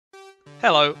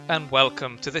Hello and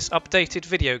welcome to this updated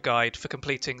video guide for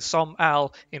completing Sohm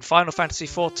Al in Final Fantasy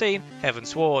XIV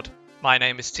Heavensward. My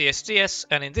name is TSDS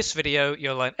and in this video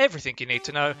you'll learn everything you need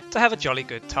to know to have a jolly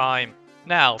good time.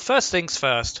 Now, first things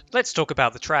first, let's talk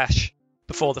about the trash.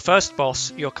 Before the first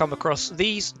boss, you'll come across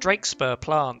these drakespur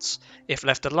plants. If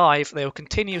left alive, they will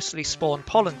continuously spawn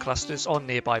pollen clusters on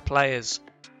nearby players.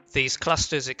 These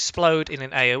clusters explode in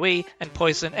an AoE and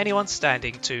poison anyone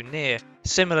standing too near,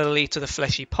 similarly to the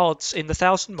fleshy pods in the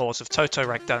Thousand Moors of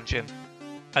Totorag dungeon.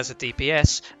 As a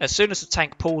DPS, as soon as the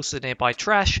tank pulls the nearby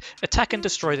trash, attack and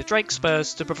destroy the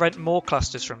drakespurs to prevent more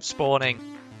clusters from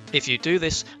spawning. If you do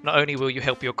this, not only will you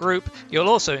help your group, you'll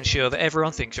also ensure that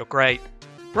everyone thinks you're great.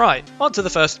 Right, on to the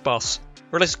first boss.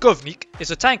 Releskovnik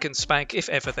is a tank and spank if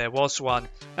ever there was one.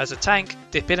 As a tank,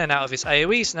 dip in and out of his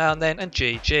AoEs now and then and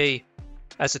GG.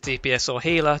 As a DPS or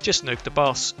healer, just nuke the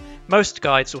boss. Most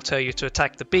guides will tell you to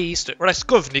attack the bees that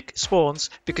Releskovnik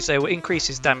spawns because they will increase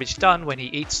his damage done when he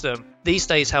eats them. These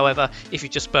days, however, if you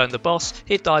just burn the boss,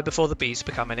 he'd die before the bees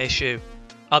become an issue.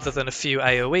 Other than a few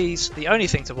AoEs, the only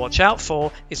thing to watch out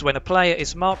for is when a player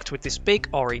is marked with this big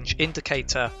orange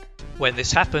indicator. When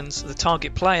this happens, the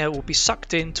target player will be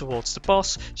sucked in towards the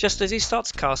boss just as he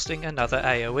starts casting another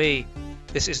AoE.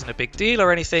 This isn't a big deal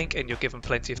or anything, and you're given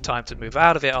plenty of time to move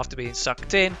out of it after being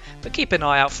sucked in, but keep an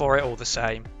eye out for it all the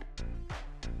same.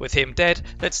 With him dead,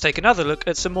 let's take another look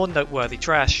at some more noteworthy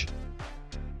trash.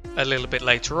 A little bit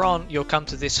later on, you'll come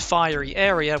to this fiery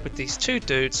area with these two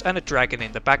dudes and a dragon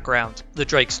in the background. The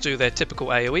drakes do their typical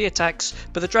AoE attacks,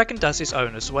 but the dragon does his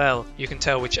own as well. You can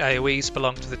tell which AoEs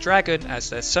belong to the dragon as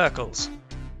their circles.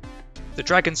 The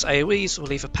dragon's AoEs will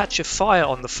leave a patch of fire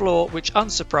on the floor which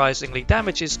unsurprisingly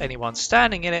damages anyone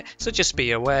standing in it, so just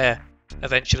be aware.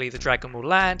 Eventually the dragon will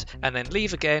land and then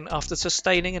leave again after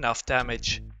sustaining enough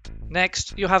damage.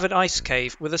 Next, you'll have an ice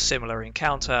cave with a similar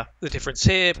encounter. The difference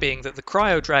here being that the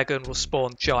cryo dragon will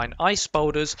spawn giant ice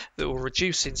boulders that will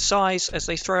reduce in size as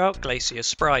they throw out glacier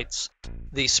sprites.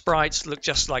 These sprites look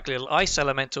just like little ice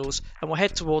elementals and will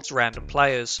head towards random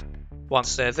players.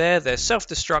 Once they're there, they'll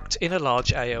self-destruct in a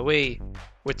large AoE.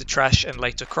 With the trash and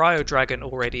later cryo dragon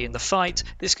already in the fight,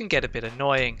 this can get a bit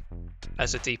annoying.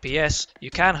 As a DPS,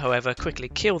 you can however quickly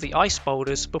kill the ice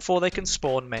boulders before they can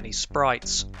spawn many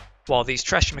sprites. While these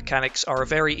trash mechanics are a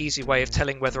very easy way of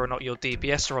telling whether or not your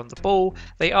DPS are on the ball,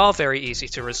 they are very easy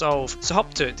to resolve, so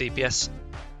hop to it DPS.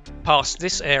 Past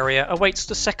this area awaits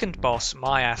the second boss,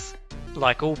 Myath.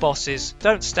 Like all bosses,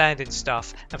 don't stand in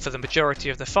stuff, and for the majority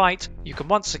of the fight, you can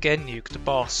once again nuke the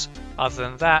boss. Other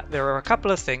than that, there are a couple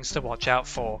of things to watch out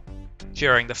for.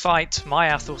 During the fight,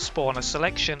 Myath will spawn a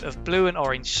selection of blue and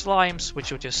orange slimes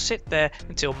which will just sit there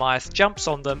until Myath jumps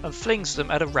on them and flings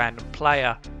them at a random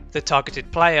player. The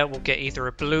targeted player will get either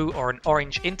a blue or an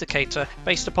orange indicator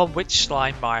based upon which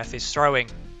slime Myath is throwing.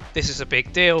 This is a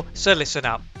big deal, so listen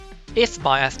up. If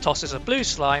Myath tosses a blue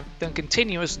slime, then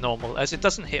continue as normal as it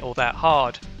doesn't hit all that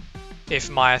hard. If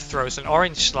Myath throws an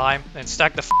orange slime, then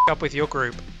stack the f up with your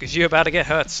group, because you're about to get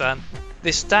hurt, son.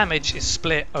 This damage is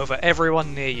split over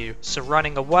everyone near you, so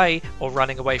running away or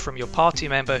running away from your party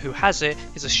member who has it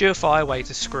is a surefire way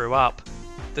to screw up.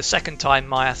 The second time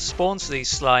Myath spawns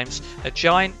these slimes, a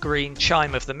giant green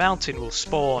chime of the mountain will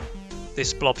spawn.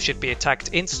 This blob should be attacked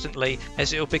instantly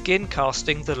as it will begin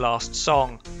casting the last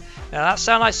song. Now that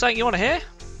sound like something you want to hear?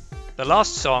 The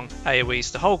last song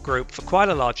AoEs the whole group for quite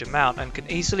a large amount and can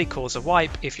easily cause a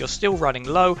wipe if you're still running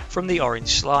low from the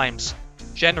orange slimes.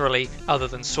 Generally, other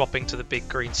than swapping to the big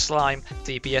green slime,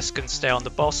 DPS can stay on the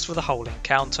boss for the whole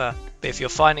encounter. But if you're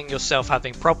finding yourself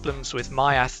having problems with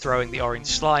Myath throwing the orange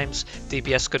slimes,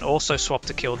 DPS can also swap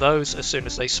to kill those as soon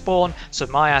as they spawn, so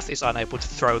Myath is unable to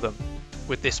throw them.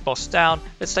 With this boss down,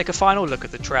 let's take a final look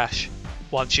at the trash.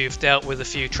 Once you've dealt with a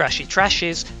few trashy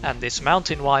trashes and this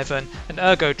mountain wyvern, an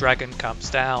ergo dragon comes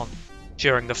down.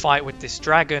 During the fight with this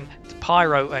dragon, the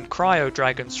pyro and cryo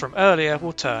dragons from earlier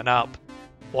will turn up.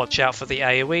 Watch out for the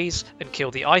AoEs and kill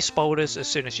the ice boulders as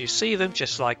soon as you see them,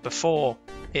 just like before.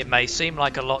 It may seem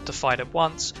like a lot to fight at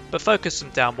once, but focus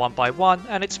them down one by one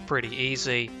and it's pretty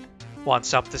easy.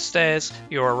 Once up the stairs,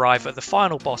 you'll arrive at the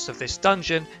final boss of this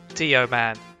dungeon, Dio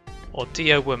Man. Or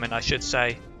Dio Woman I should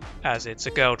say, as it's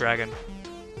a girl dragon.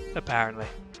 Apparently.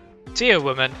 Dio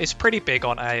Woman is pretty big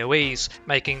on AoEs,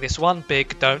 making this one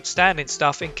big don't stand in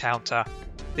stuff encounter.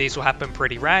 These will happen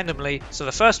pretty randomly, so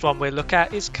the first one we'll look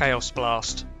at is Chaos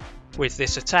Blast. With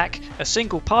this attack, a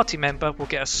single party member will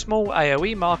get a small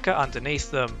AoE marker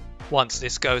underneath them. Once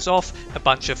this goes off, a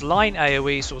bunch of line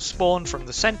AoEs will spawn from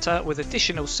the centre with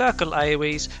additional circle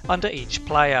AoEs under each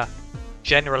player.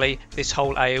 Generally, this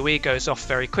whole AoE goes off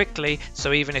very quickly,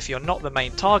 so even if you're not the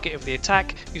main target of the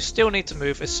attack, you still need to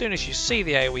move as soon as you see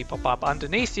the AoE pop up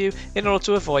underneath you in order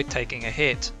to avoid taking a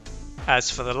hit.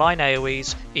 As for the line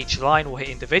AoEs, each line will hit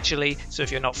individually, so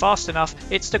if you're not fast enough,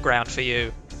 it's the ground for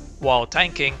you. While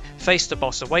tanking, face the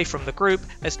boss away from the group,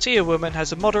 as Tier Woman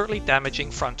has a moderately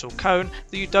damaging frontal cone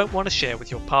that you don't want to share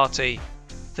with your party.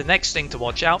 The next thing to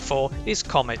watch out for is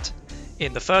Comet.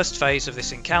 In the first phase of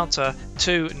this encounter,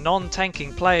 2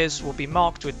 non-tanking players will be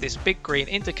marked with this big green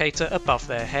indicator above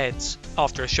their heads.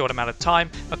 After a short amount of time,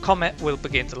 a comet will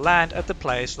begin to land at the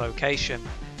player's location.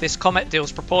 This comet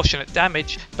deals proportionate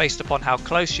damage based upon how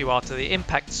close you are to the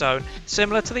impact zone,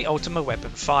 similar to the Ultima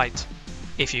weapon fight.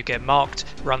 If you get marked,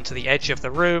 run to the edge of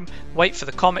the room, wait for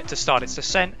the comet to start its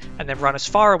descent, and then run as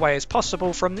far away as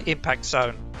possible from the impact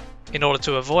zone. In order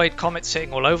to avoid comets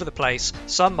hitting all over the place,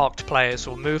 some marked players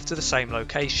will move to the same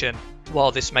location.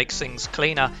 While this makes things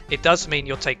cleaner, it does mean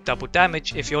you'll take double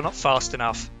damage if you're not fast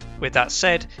enough. With that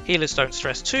said, healers don't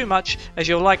stress too much, as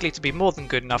you're likely to be more than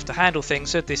good enough to handle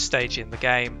things at this stage in the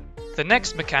game. The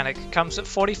next mechanic comes at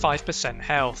 45%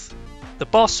 health. The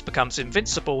boss becomes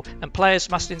invincible and players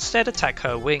must instead attack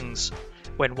her wings.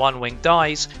 When one wing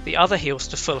dies, the other heals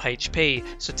to full HP,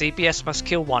 so DPS must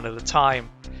kill one at a time.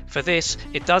 For this,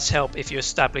 it does help if you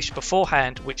establish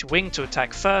beforehand which wing to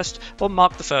attack first, or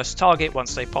mark the first target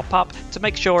once they pop up to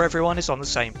make sure everyone is on the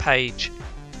same page.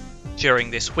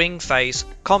 During this wing phase,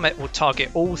 Comet will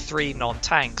target all 3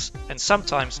 non-tanks, and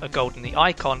sometimes a golden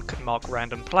icon can mark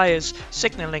random players,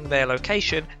 signalling their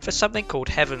location for something called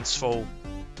Heavensward.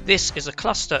 This is a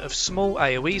cluster of small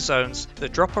AoE zones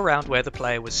that drop around where the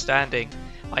player was standing.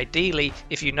 Ideally,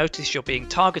 if you notice you're being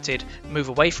targeted, move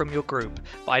away from your group,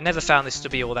 but I never found this to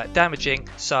be all that damaging,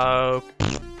 so...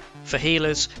 For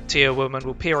healers, Tier Woman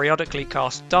will periodically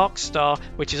cast Dark Star,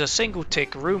 which is a single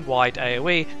tick room-wide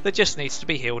AoE that just needs to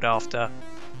be healed after.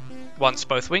 Once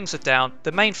both wings are down,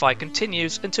 the main fight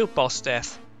continues until boss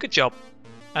death. Good job.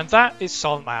 And that is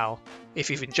Sohm Al. If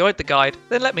you've enjoyed the guide,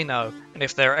 then let me know, and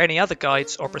if there are any other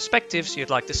guides or perspectives you'd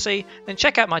like to see, then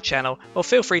check out my channel or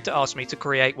feel free to ask me to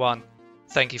create one.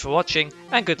 Thank you for watching,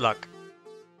 and good luck.